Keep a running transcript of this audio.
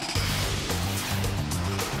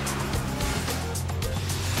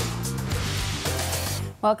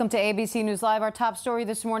Welcome to ABC News Live. Our top story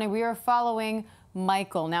this morning, we are following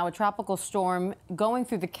Michael, now a tropical storm going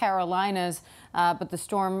through the Carolinas, but the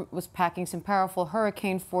storm was packing some powerful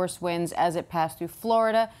hurricane force winds as it passed through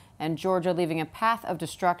Florida and Georgia, leaving a path of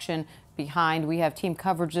destruction behind. We have team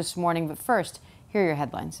coverage this morning, but first, here are your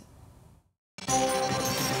headlines.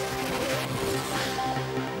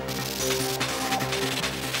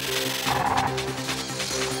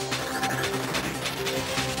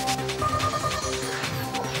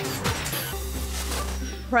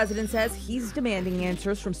 The president says he's demanding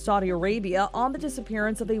answers from Saudi Arabia on the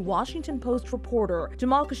disappearance of a Washington Post reporter.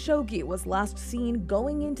 Jamal Khashoggi was last seen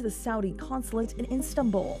going into the Saudi consulate in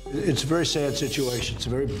Istanbul. It's a very sad situation. It's a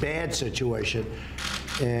very bad situation,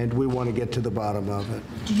 and we want to get to the bottom of it.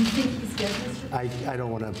 Do you think he's dead, Mr. I don't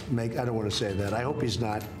want to say that. I hope he's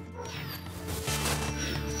not.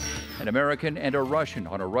 An American and a Russian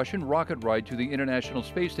on a Russian rocket ride to the International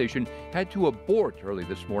Space Station had to abort early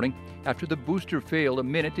this morning after the booster failed a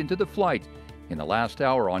minute into the flight. In the last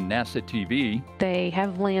hour on NASA TV, they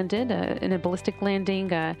have landed in a ballistic landing.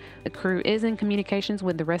 The crew is in communications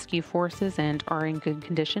with the rescue forces and are in good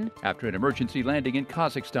condition. After an emergency landing in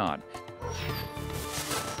Kazakhstan.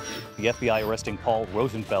 The FBI arresting Paul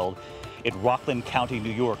Rosenfeld in Rockland County,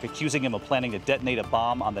 New York, accusing him of planning to detonate a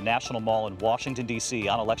bomb on the National Mall in Washington, D.C.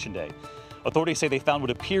 on Election Day. Authorities say they found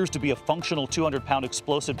what appears to be a functional 200-pound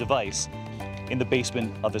explosive device in the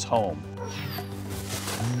basement of his home.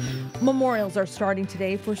 Memorials are starting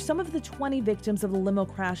today for some of the 20 victims of the limo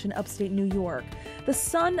crash in upstate New York. The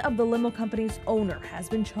son of the limo company's owner has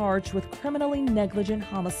been charged with criminally negligent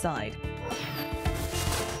homicide.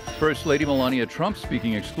 First Lady Melania Trump,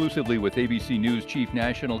 speaking exclusively with ABC News Chief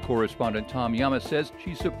National Correspondent Tom Yama, says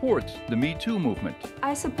she supports the Me Too movement.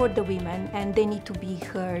 I support the women, and they need to be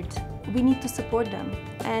heard. We need to support them,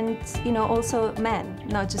 and also men,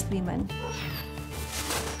 not just women.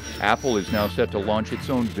 Apple is now set to launch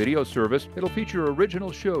its own video service. It'll feature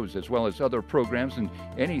original shows as well as other programs, and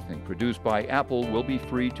anything produced by Apple will be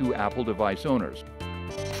free to Apple device owners.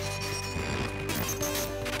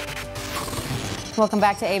 Welcome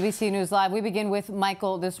back to ABC News Live. We begin with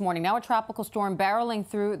Michael this morning. Now a tropical storm barreling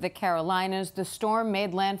through the Carolinas. The storm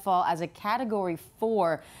made landfall as a Category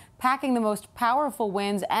 4, packing the most powerful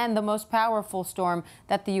winds and the most powerful storm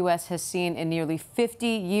that the U.S. has seen in nearly 50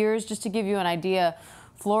 years. Just to give you an idea,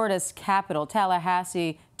 Florida's capital,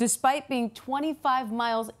 Tallahassee, despite being 25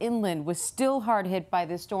 miles inland, was still hard hit by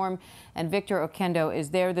this storm. And Victor Oquendo is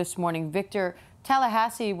there this morning. Victor,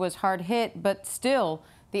 Tallahassee was hard hit, but still,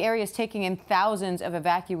 the area is taking in thousands of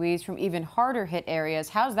evacuees from even harder hit areas.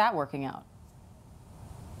 How's that working out?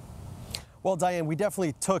 Well, Diane, we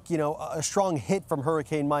definitely took, a strong hit from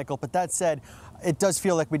Hurricane Michael. But that said, it does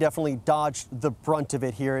feel like we definitely dodged the brunt of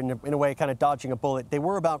it here in a way, kind of dodging a bullet. They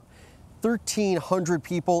were about 1,300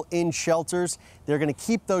 people in shelters. They're going to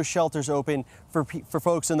keep those shelters open for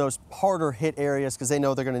folks in those harder hit areas because they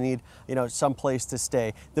know they're going to need, some place to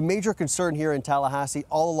stay. The major concern here in Tallahassee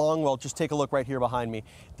all along, well, just take a look right here behind me.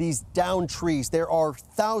 These downed trees, there are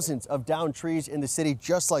thousands of downed trees in the city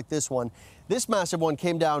just like this one. This massive one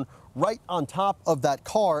came down right on top of that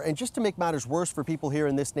car. And just to make matters worse for people here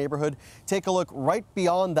in this neighborhood, take a look right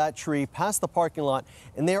beyond that tree, past the parking lot,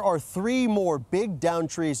 and there are 3 more big down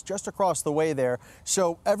trees just across the way there.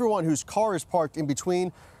 So everyone whose car is parked in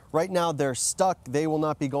between, right now they're stuck. They will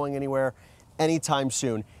not be going anywhere anytime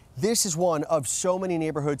soon. This is one of so many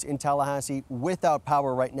neighborhoods in Tallahassee without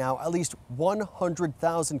power right now. At least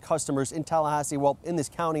 100,000 customers in Tallahassee, well, in this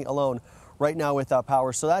county alone, right now without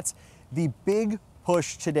power. So that's the big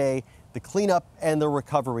push today, the cleanup and the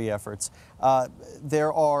recovery efforts.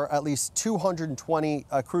 There are at least 220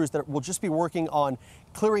 crews that will just be working on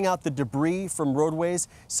clearing out the debris from roadways.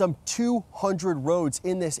 Some 200 roads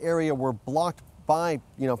in this area were blocked by,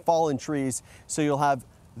 fallen trees. So you'll have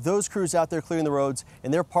those crews out there clearing the roads,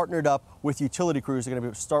 and they're partnered up with utility crews. They're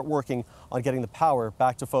going to start working on getting the power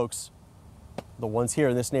back to folks, the ones here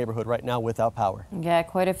in this neighborhood right now without power. Yeah,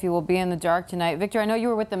 quite a few will be in the dark tonight. Victor, I know you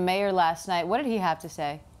were with the mayor last night. What did he have to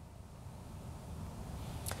say?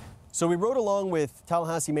 So we rode along with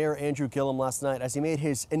Tallahassee Mayor Andrew Gillum last night as he made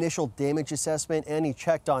his initial damage assessment, and he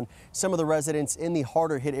checked on some of the residents in the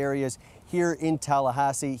harder hit areas here in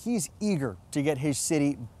Tallahassee. He's eager to get his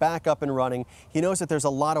city back up and running. He knows that there's a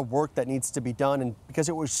lot of work that needs to be done, and because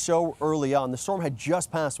it was so early on, the storm had just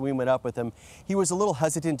passed when we met up with him. He was a little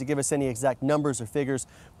hesitant to give us any exact numbers or figures,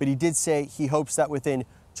 but he did say he hopes that within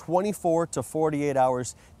 24 to 48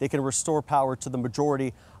 hours, they can restore power to the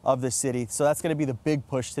majority of the city. So that's going to be the big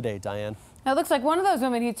push today, Diane. Now, it looks like one of those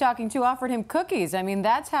women he's talking to offered him cookies. I mean,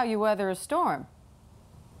 that's how you weather a storm.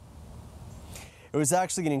 It was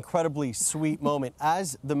actually an incredibly sweet moment.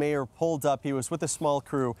 As the mayor pulled up, he was with a small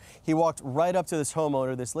crew. He walked right up to this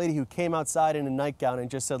homeowner, this lady who came outside in a nightgown, and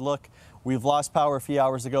just said, look, we've lost power a few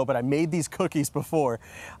hours ago, but I made these cookies before.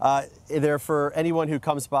 They're for anyone who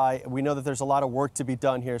comes by. We know that there's a lot of work to be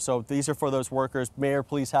done here, so these are for those workers. Mayor,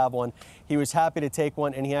 please have one. He was happy to take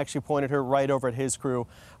one, and he actually pointed her right over at his crew.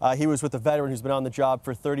 He was with a veteran who's been on the job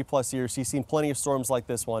for 30+ years. He's seen plenty of storms like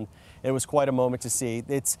this one. It was quite a moment to see.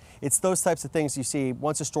 It's those types of things you see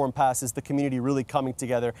once a storm passes, the community really coming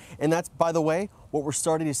together. And that's, by the way, what we're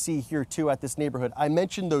starting to see here too at this neighborhood. I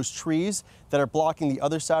mentioned those trees that are blocking the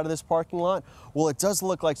other side of this parking lot. Well, it does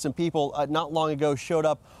look like some people not long ago showed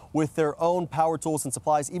up with their own power tools and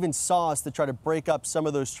supplies, even saws to try to break up some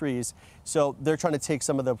of those trees. So they're trying to take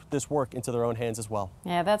some of this work into their own hands as well.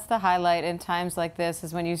 Yeah, that's the highlight in times like this,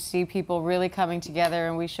 is when you see people really coming together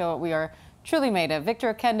and we show what we are truly made of.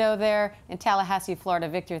 Victor Oquendo there in Tallahassee, Florida.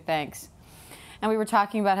 Victor, thanks. And we were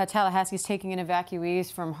talking about how Tallahassee is taking in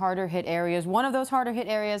evacuees from harder hit areas. One of those harder hit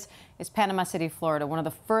areas is Panama City, Florida, one of the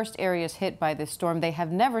first areas hit by this storm. They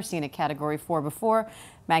have never seen a Category 4 before.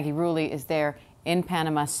 Maggie Rulli is there in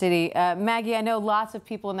Panama City. Maggie, I know lots of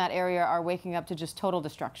people in that area are waking up to just total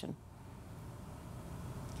destruction.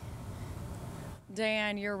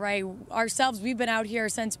 Diane, you're right. Ourselves, we've been out here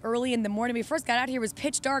since early in the morning. We first got out here, it was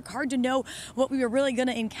pitch dark, hard to know what we were really going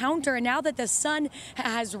to encounter. And now that the sun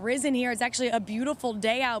has risen here, it's actually a beautiful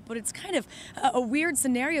day out, but it's kind of a weird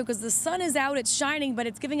scenario because the sun is out, it's shining, but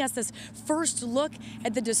it's giving us this first look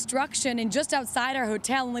at the destruction. And just outside our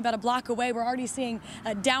hotel, only about a block away, we're already seeing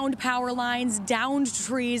downed power lines, downed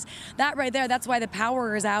trees. That right there, that's why the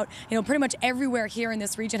power is out. You know, pretty much everywhere here in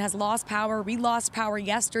this region has lost power. We lost power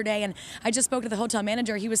yesterday, and I just spoke to the hotel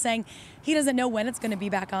manager. He was saying he doesn't know when it's going to be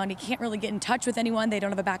back on. He can't really get in touch with anyone. They don't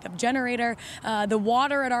have a backup generator. The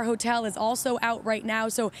water at our hotel is also out right now.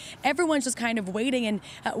 So everyone's just kind of waiting. And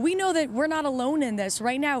we know that we're not alone in this.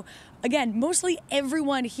 Right now, again, mostly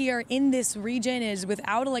everyone here in this region is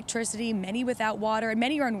without electricity, many without water, and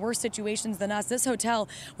many are in worse situations than us. This hotel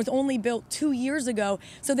was only built 2 years ago,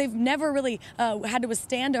 so they've never really had to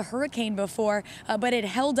withstand a hurricane before, but it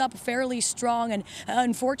held up fairly strong. And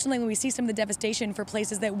unfortunately, when we see some of the devastation for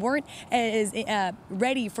places that weren't as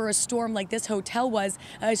ready for a storm like this hotel was,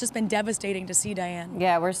 it's just been devastating to see, Diane.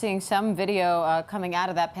 Yeah, we're seeing some video coming out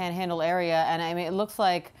of that Panhandle area, and I mean, it looks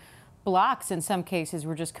like blocks in some cases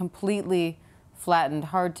were just completely flattened.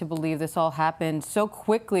 Hard to believe this all happened so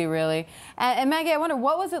quickly, really. And Maggie, I wonder,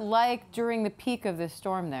 what was it like during the peak of this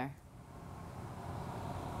storm there?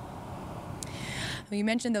 You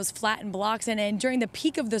mentioned those flattened blocks, and during the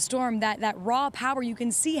peak of the storm, that raw power, you can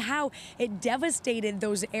see how it devastated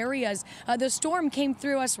those areas. The storm came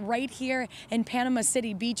through us right here in Panama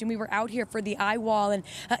City Beach, and we were out here for the eye wall. And,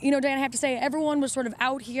 you know, Diane, I have to say, everyone was sort of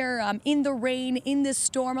out here in the rain, in this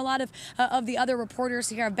storm. A lot of the other reporters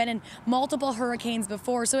here have been in multiple hurricanes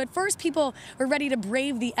before. So at first, people were ready to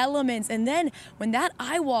brave the elements. And then when that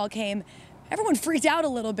eye wall came, everyone freaked out a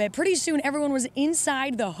little bit. Pretty soon, everyone was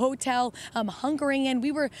inside the hotel, hunkering in.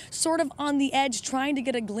 We were sort of on the edge trying to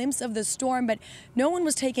get a glimpse of the storm, but no one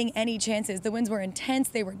was taking any chances. The winds were intense.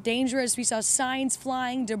 They were dangerous. We saw signs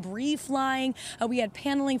flying, debris flying. We had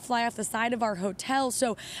paneling fly off the side of our hotel.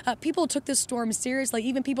 So people took this storm seriously.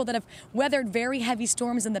 Even people that have weathered very heavy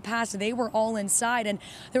storms in the past, they were all inside. And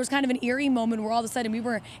there was kind of an eerie moment where all of a sudden we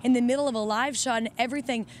were in the middle of a live shot and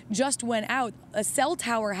everything just went out. A cell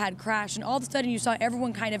tower had crashed, and all of a sudden you saw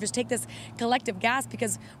everyone kind of just take this collective gasp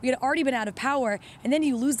because we had already been out of power, and then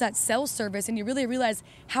you lose that cell service and you really realize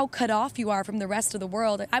how cut off you are from the rest of the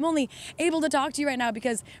world. I'm only able to talk to you right now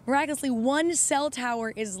because miraculously one cell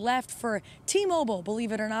tower is left for T-Mobile,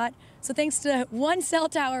 believe it or not. So thanks to one cell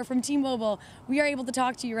tower from T-Mobile, we are able to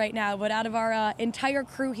talk to you right now. But out of our entire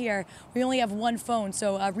crew here, we only have one phone,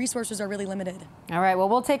 so resources are really limited. All right, well,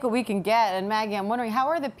 we'll take what we can get. And Maggie, I'm wondering, how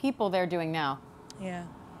are the people there doing now? Yeah.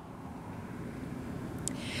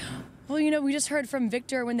 Well, you know, we just heard from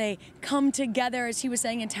Victor when they come together, as he was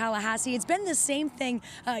saying in Tallahassee. It's been the same thing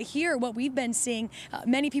here, what we've been seeing.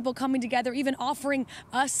 Many people coming together, even offering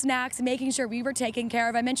us snacks, making sure we were taken care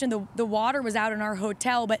of. I mentioned the water was out in our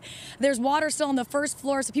hotel, but there's water still on the first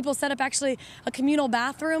floor, so people set up actually a communal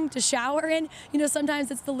bathroom to shower in. You know,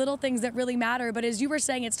 sometimes it's the little things that really matter, but as you were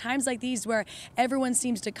saying, it's times like these where everyone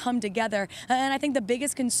seems to come together. And I think the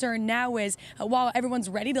biggest concern now is while everyone's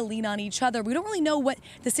ready to lean on each other, we don't really know what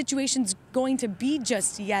the situation situation's going to be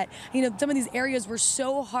just yet. You know, some of these areas were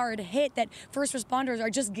so hard hit that first responders are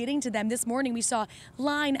just getting to them. This morning we saw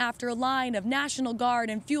line after line of National Guard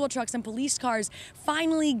and fuel trucks and police cars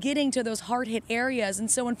finally getting to those hard hit areas. And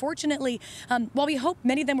so unfortunately, while we hope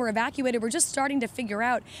many of them were evacuated, we're just starting to figure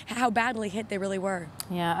out how badly hit they really were.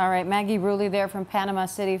 Yeah, all right. Maggie Rulli there from Panama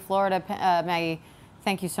City, Florida. Maggie,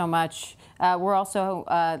 thank you so much. We're also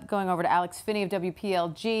going over to Alex Finney of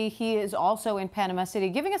WPLG. He is also in Panama City,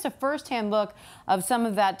 giving us a firsthand look of some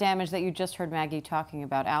of that damage that you just heard Maggie talking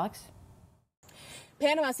about. Alex?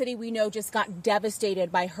 Panama City, we know, just got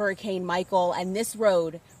devastated by Hurricane Michael, and this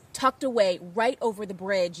road tucked away right over the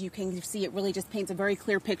bridge. You can see it really just paints a very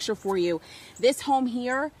clear picture for you. This home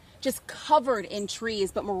here just covered in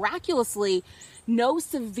trees, but miraculously no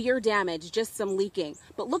severe damage, just some leaking.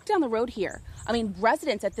 But look down the road here. I mean,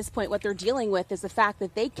 residents at this point, what they're dealing with is the fact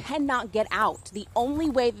that they cannot get out. The only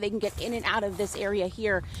way that they can get in and out of this area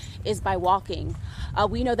here is by walking.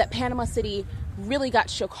 We know that Panama City really got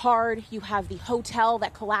shook hard. You have the hotel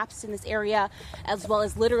that collapsed in this area, as well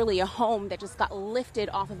as literally a home that just got lifted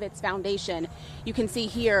off of its foundation. You can see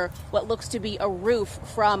here what looks to be a roof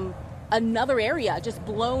from another area just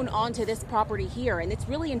blown onto this property here. And it's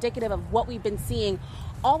really indicative of what we've been seeing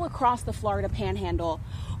all across the Florida Panhandle.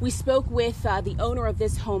 We spoke with the owner of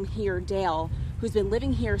this home here, Dale, who's been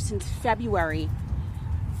living here since February.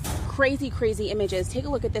 Crazy, crazy images. Take a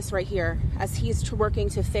look at this right here as he's working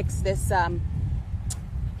to fix this.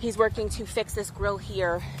 He's working to fix this grill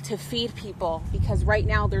here to feed people because right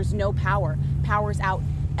now there's no power. Power's out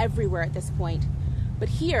everywhere at this point. But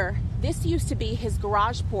here, this used to be his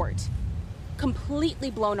garage port, completely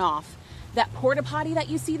blown off. That porta potty that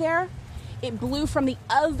you see there, it blew from the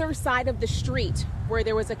other side of the street where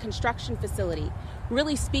there was a construction facility,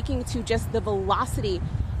 really speaking to just the velocity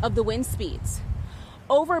of the wind speeds.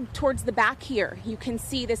 Over towards the back here, you can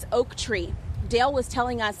see this oak tree. Dale was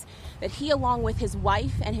telling us that he, along with his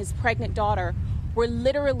wife and his pregnant daughter, were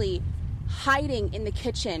literally hiding in the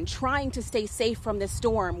kitchen, trying to stay safe from this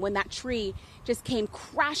storm when that tree just came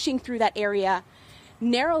crashing through that area,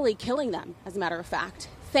 narrowly killing them, as a matter of fact.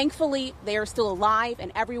 Thankfully, they are still alive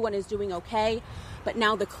and everyone is doing okay, but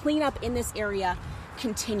now the cleanup in this area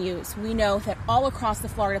continues. We know that all across the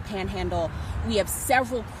Florida Panhandle, we have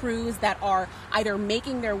several crews that are either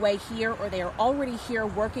making their way here or they are already here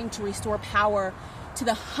working to restore power to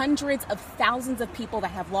the hundreds of thousands of people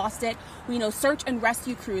that have lost it. We know search and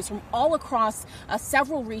rescue crews from all across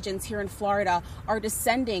several regions here in Florida are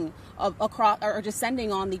descending on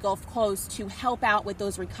the Gulf Coast to help out with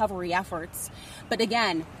those recovery efforts. But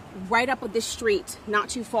again, right up with this street, not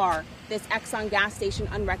too far, this Exxon gas station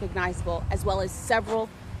unrecognizable, as well as several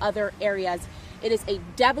other areas. It is a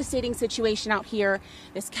devastating situation out here.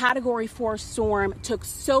 This Category 4 storm took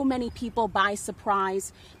so many people by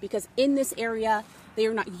surprise because in this area, they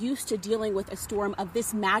are not used to dealing with a storm of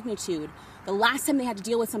this magnitude. The last time they had to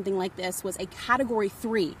deal with something like this was a Category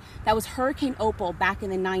 3. That was Hurricane Opal back in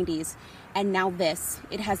the 90s. And now this.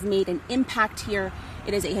 It has made an impact here.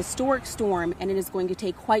 It is a historic storm, and it is going to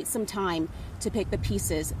take quite some time to pick the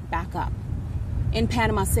pieces back up. In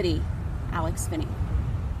Panama City, Alex Finney.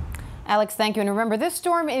 Alex, thank you. And remember, this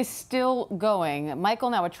storm is still going. Michael,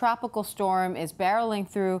 now a tropical storm, is barreling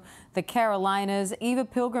through the Carolinas. Eva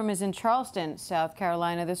Pilgrim is in Charleston, South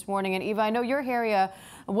Carolina this morning. And Eva, I know your area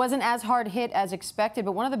wasn't as hard hit as expected,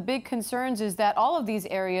 but one of the big concerns is that all of these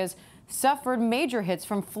areas suffered major hits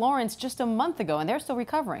from Florence just a month ago, and they're still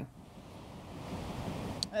recovering.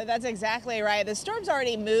 That's exactly right. The storm's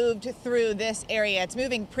already moved through this area. It's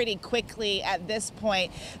moving pretty quickly at this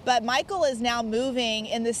point. But Michael is now moving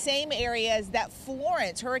in the same areas that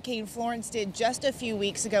Hurricane Florence did just a few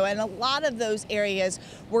weeks ago. And a lot of those areas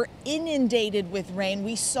were inundated with rain.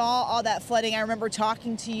 We saw all that flooding. I remember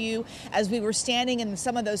talking to you as we were standing in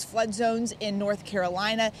some of those flood zones in North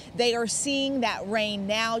Carolina. They are seeing that rain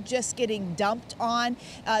now just getting dumped on.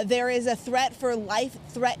 There is a threat for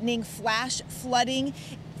life-threatening flash flooding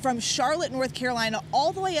from Charlotte, North Carolina,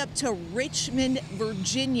 all the way up to Richmond,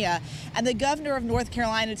 Virginia. And the governor of North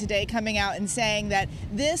Carolina today coming out and saying that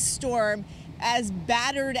this storm, as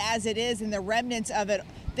battered as it is and the remnants of it,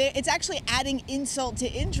 it's actually adding insult to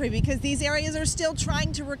injury because these areas are still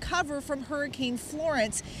trying to recover from Hurricane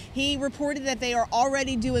Florence. He reported that they are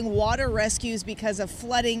already doing water rescues because of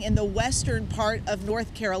flooding in the western part of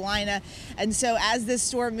North Carolina. And so as this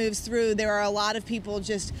storm moves through, there are a lot of people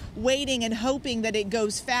just waiting and hoping that it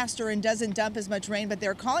goes faster and doesn't dump as much rain, but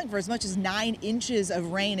they're calling for as much as 9 inches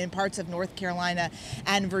of rain in parts of North Carolina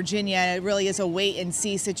and Virginia. It really is a wait and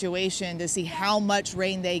see situation to see how much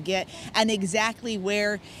rain they get and exactly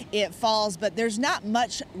where it falls. But there's not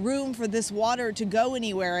much room for this water to go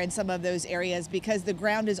anywhere in some of those areas because the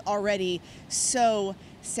ground is already so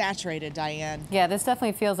saturated, Diane. Yeah, this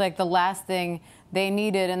definitely feels like the last thing they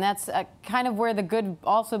needed, and that's kind of where the good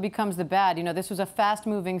also becomes the bad. You know, this was a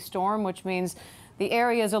fast-moving storm, which means the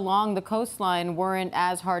areas along the coastline weren't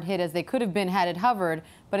as hard hit as they could have been had it hovered,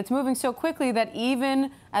 but it's moving so quickly that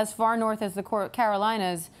even as far north as the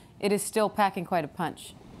Carolinas, it is still packing quite a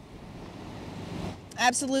punch.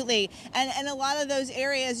 Absolutely. And a lot of those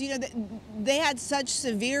areas, you know, they had such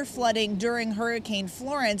severe flooding during Hurricane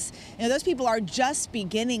Florence. You know, those people are just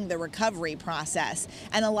beginning the recovery process.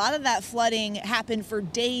 And a lot of that flooding happened for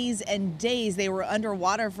days and days. They were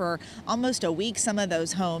underwater for almost a week, some of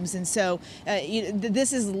those homes. And so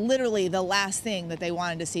this is literally the last thing that they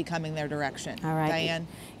wanted to see coming their direction. All right. Diane.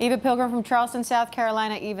 Eva Pilgrim from Charleston, South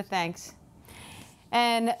Carolina. Eva, thanks.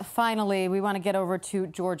 And finally, we want to get over to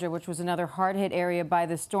Georgia, which was another hard-hit area by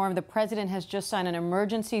the storm. The president has just signed an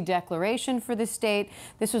emergency declaration for the state.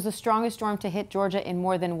 This was the strongest storm to hit Georgia in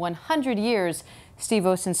more than 100 years. Steve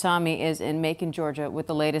Osunsami is in Macon, Georgia, with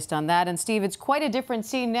the latest on that. And Steve, it's quite a different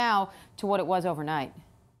scene now to what it was overnight.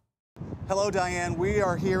 Hello, Diane. We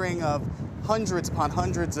are hearing of hundreds upon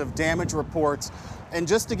hundreds of damage reports. And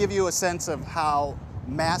just to give you a sense of how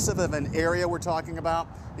massive of an area we're talking about,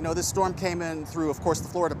 you know, this storm came in through, of course, the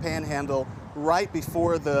Florida Panhandle right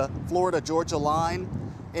before the Florida-Georgia line.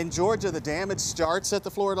 In Georgia, the damage starts at the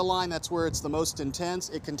Florida line. That's where it's the most intense.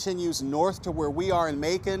 It continues north to where we are in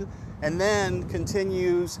Macon and then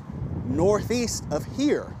continues northeast of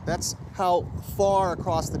here. That's how far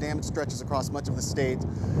across the damage stretches across much of the state.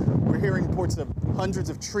 We're hearing reports of hundreds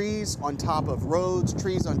of trees on top of roads,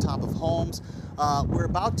 trees on top of homes. We're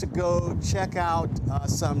about to go check out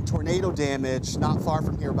some tornado damage not far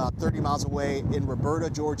from here, about 30 miles away in Roberta,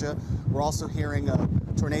 Georgia. We're also hearing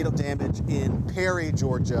tornado damage in Perry,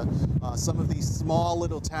 Georgia. Some of these small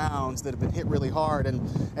little towns that have been hit really hard.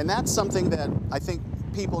 And that's something that I think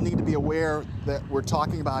people need to be aware that we're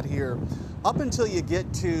talking about here. Up until you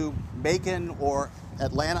get to Macon or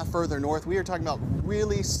Atlanta further north, we are talking about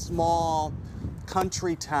really small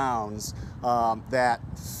country towns that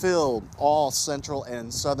fill all central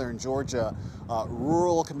and southern Georgia,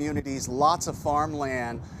 rural communities, lots of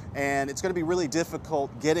farmland, and it's going to be really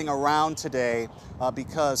difficult getting around today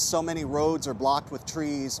because so many roads are blocked with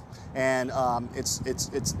trees, and there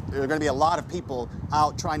are going to be a lot of people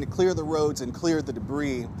out trying to clear the roads and clear the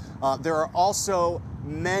debris. There are also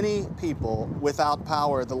many people without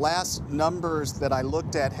power. The last numbers that I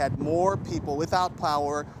looked at had more people without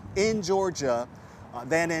power in Georgia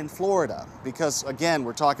than in Florida, because again,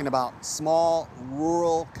 we're talking about small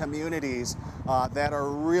rural communities that are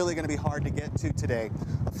really going to be hard to get to today.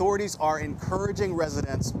 Authorities are encouraging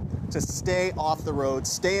residents to stay off the roads,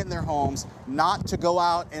 stay in their homes, not to go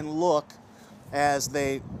out and look as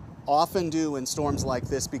they often do in storms like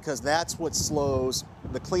this, because that's what slows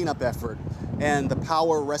the cleanup effort and the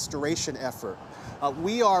power restoration effort.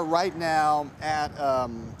 We are right now at a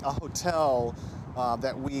hotel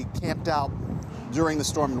that we camped out during the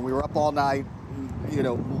storm, and we were up all night, you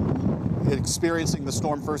know, experiencing the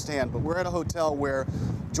storm firsthand. But we're at a hotel where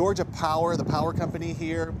Georgia Power, the power company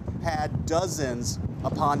here, had dozens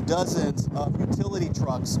upon dozens of utility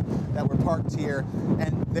trucks that were parked here,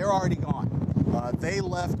 and they're already gone. They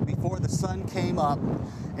left before the sun came up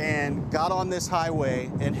and got on this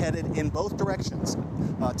highway and headed in both directions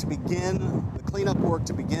to begin the cleanup work,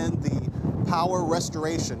 to begin the power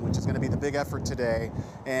restoration, which is going to be the big effort today.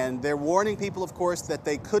 And they're warning people, of course, that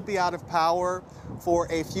they could be out of power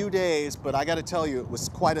for a few days, but I got to tell you, it was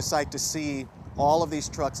quite a sight to see all of these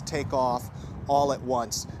trucks take off all at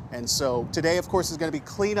once. And so today, of course, is going to be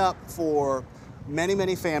cleanup for many,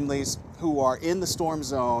 many families who are in the storm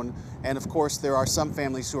zone. And of course, there are some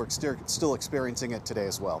families who are still experiencing it today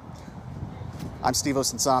as well. I'm Steve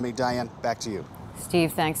Osunsami. Diane, back to you.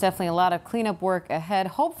 Steve, thanks. Definitely a lot of cleanup work ahead.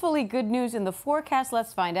 Hopefully good news in the forecast.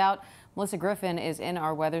 Let's find out. Melissa Griffin is in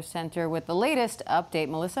our weather center with the latest update.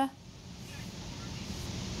 Melissa?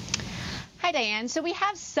 Hi, Diane. So we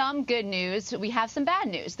have some good news. We have some bad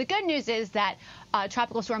news. The good news is that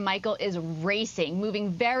Tropical Storm Michael is racing,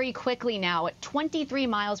 moving very quickly now at 23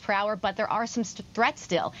 miles per hour, but there are some threats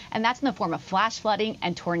still, and that's in the form of flash flooding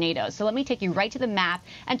and tornadoes. So let me take you right to the map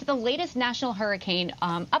and to the latest national hurricane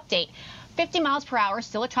update. 50 miles per hour,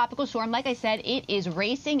 still a tropical storm. Like I said, it is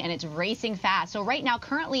racing, and it's racing fast. So right now,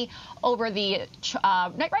 currently over the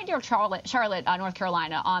right near Charlotte, North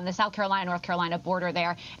Carolina, on the South Carolina-North Carolina border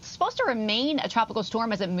there. It's supposed to remain a tropical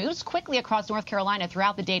storm as it moves quickly across North Carolina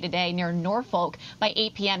throughout the day today near Norfolk by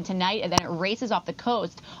 8 p.m. tonight, and then it races off the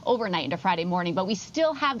coast overnight into Friday morning. But we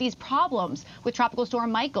still have these problems with Tropical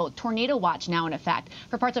Storm Michael. Tornado watch now in effect.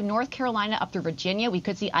 For parts of North Carolina up through Virginia, we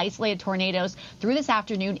could see isolated tornadoes through this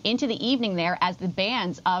afternoon into the evening there as the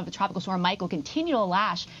bands of Tropical Storm Michael continue to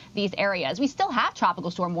lash these areas. We still have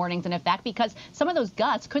tropical storm warnings in effect because some of those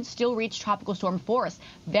gusts could still reach tropical storm force.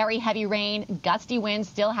 Very heavy rain, gusty winds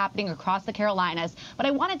still happening across the Carolinas. But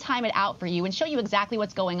I want to time it out for you and show you exactly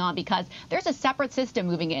what's going on because there's a separate system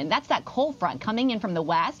moving in. That's that cold front coming in from the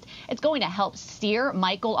west. It's going to help steer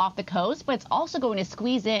Michael off the coast, but it's also going to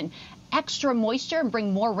squeeze in extra moisture and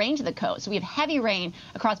bring more rain to the coast. So we have heavy rain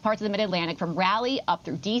across parts of the mid-Atlantic from Raleigh up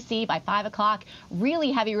through D.C. by 5 o'clock.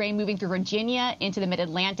 Really heavy rain moving through Virginia into the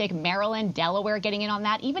mid-Atlantic, Maryland, Delaware getting in on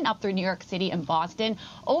that, even up through New York City and Boston.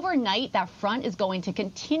 Overnight, that front is going to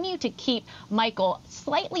continue to keep Michael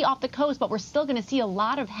slightly off the coast, but we're still going to see a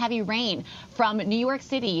lot of heavy rain from New York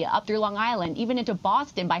City up through Long Island, even into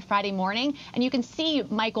Boston by Friday morning. And you can see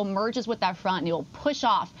Michael merges with that front and it will push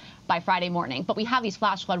off by Friday morning. But we have these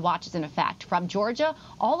flash flood watches in effect from Georgia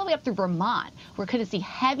all the way up through Vermont. We're going to see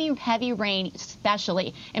heavy rain,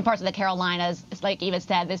 especially in parts of the Carolinas. Like Eva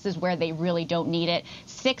said, this is where they really don't need it.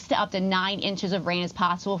 6 to up to 9 inches of rain is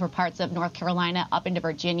possible for parts of North Carolina up into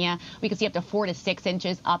Virginia. We can see up to 4 to 6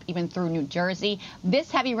 inches up even through New Jersey. This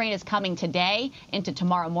heavy rain is coming today into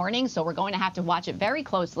tomorrow morning, so we're going to have to watch it very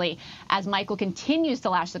closely as Michael continues to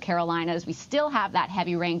lash the Carolinas. We still have that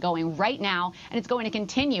heavy rain going right now, and it's going to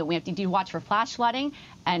continue. We have to watch for flash flooding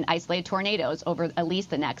and isolated tornadoes over at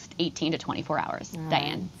least the next 18 to 24 hours.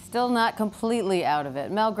 Diane. Still not completely out of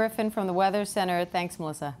it. Mel Griffin from the Weather Center. Thanks,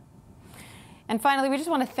 Melissa. And finally, we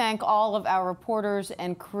just want to thank all of our reporters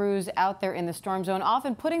and crews out there in the storm zone,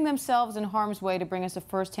 often putting themselves in harm's way to bring us a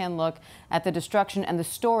firsthand look at the destruction and the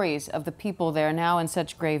stories of the people there now in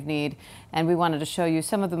such grave need. And we wanted to show you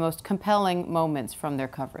some of the most compelling moments from their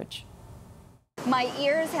coverage. My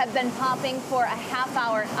ears have been popping for a half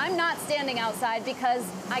hour. I'm not standing outside because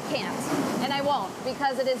I can't, and I won't,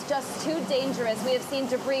 because it is just too dangerous. We have seen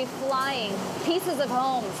debris flying, pieces of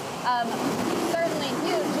homes, certainly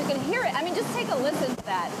huge. You can hear it. I mean, just take a listen to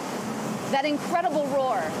that incredible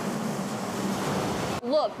roar.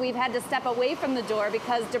 Look, we've had to step away from the door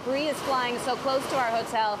because debris is flying so close to our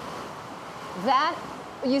hotel.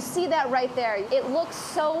 You see that right there. It looks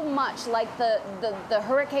so much like the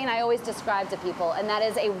hurricane I always describe to people, and that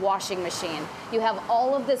is a washing machine. You have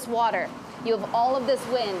all of this water, you have all of this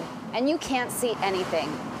wind, and you can't see anything.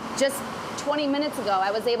 Just 20 minutes ago,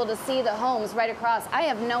 I was able to see the homes right across. I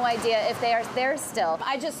have no idea if they are there still.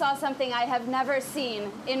 I just saw something I have never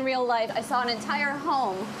seen in real life. I saw an entire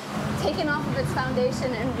home taken off of its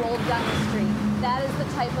foundation and rolled down the street. That is the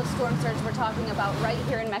type of storm surge we're talking about right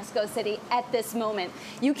here in Mexico City at this moment.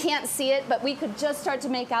 You can't see it, but we could just start to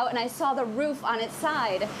make out, and I saw the roof on its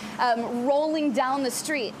side rolling down the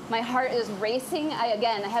street. My heart is racing. I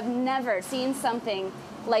have never seen something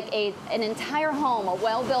like an entire home, a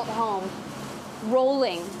well-built home,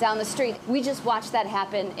 rolling down the street. We just watched that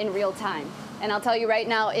happen in real time. And I'll tell you right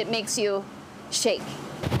now, it makes you shake.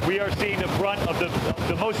 We are seeing the brunt of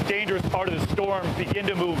the most dangerous part of the storm begin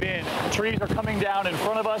to move in. Trees are coming down in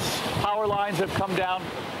front of us. Power lines have come down.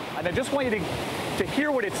 And I just want you to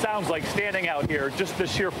hear what it sounds like standing out here, just the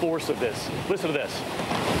sheer force of this. Listen to this.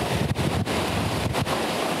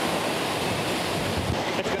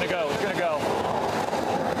 It's going to go. It's going to go.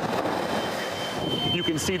 You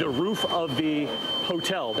can see the roof of the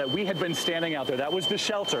hotel that we had been standing out there. That was the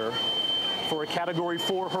shelter for a Category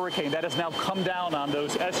 4 hurricane. That has now come down on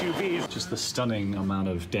those SUVs. Just the stunning amount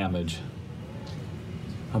of damage.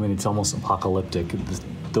 I mean, it's almost apocalyptic.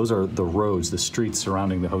 Those are the roads, the streets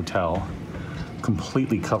surrounding the hotel,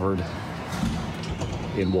 completely covered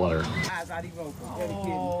in water.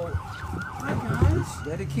 Oh, hi guys.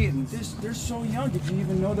 They're the kittens. They're so young. Did you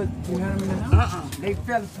even know that you had them in the house? They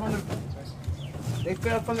fell from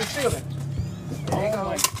the ceiling. Oh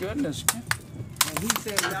my goodness. And he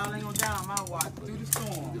said, y'all ain't gonna die on my watch through the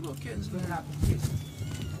storm. The little kittens been out the kitchen.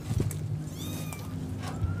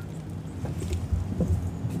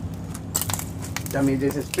 That means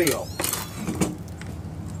this is filled.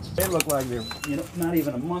 They look like they're, not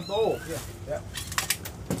even a month old. Yeah.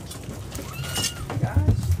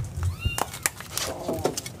 Guys.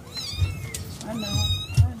 Oh. I know.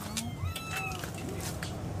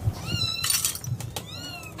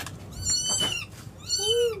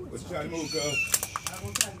 What's trying to move, cuz?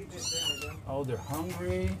 Oh, they're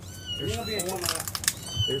hungry. There's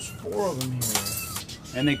 4 of them here.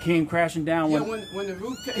 And they came crashing down when the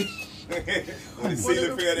roof came. When the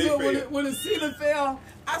ceiling fell, they fell. When the ceiling fell,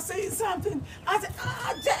 I seen something. I said,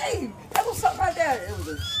 Dave, that was something right there. It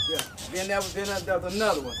was Then there was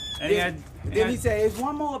another one. And then he said, there's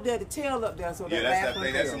one more up there, the tail up there. So yeah, that's that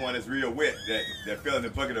thing. That's the one that's real wet. That fell in the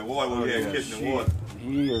bucket of water when we had kids in the water.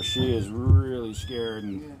 He or she is really scared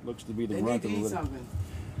and looks to be the runt of the litter.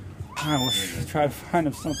 I will try to find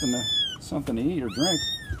them something to eat or drink.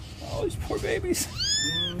 Oh, these poor babies.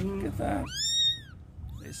 Look at that.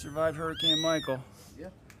 They survived Hurricane Michael.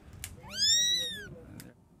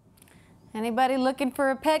 Anybody looking for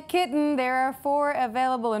a pet kitten? There are 4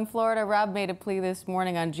 available in Florida. Rob made a plea this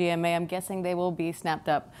morning on GMA. I'm guessing they will be snapped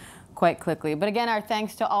up quite quickly. But again, our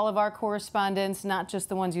thanks to all of our correspondents, not just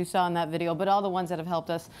the ones you saw in that video, but all the ones that have helped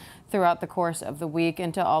us throughout the course of the week.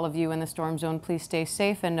 And to all of you in the storm zone, please stay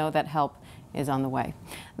safe and know that help is on the way.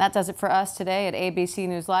 That does it for us today at ABC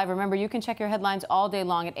News Live. Remember, you can check your headlines all day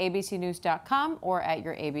long at abcnews.com or at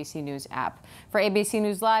your ABC News app. For ABC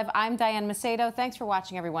News Live, I'm Diane Macedo. Thanks for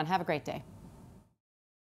watching, everyone. Have a great day.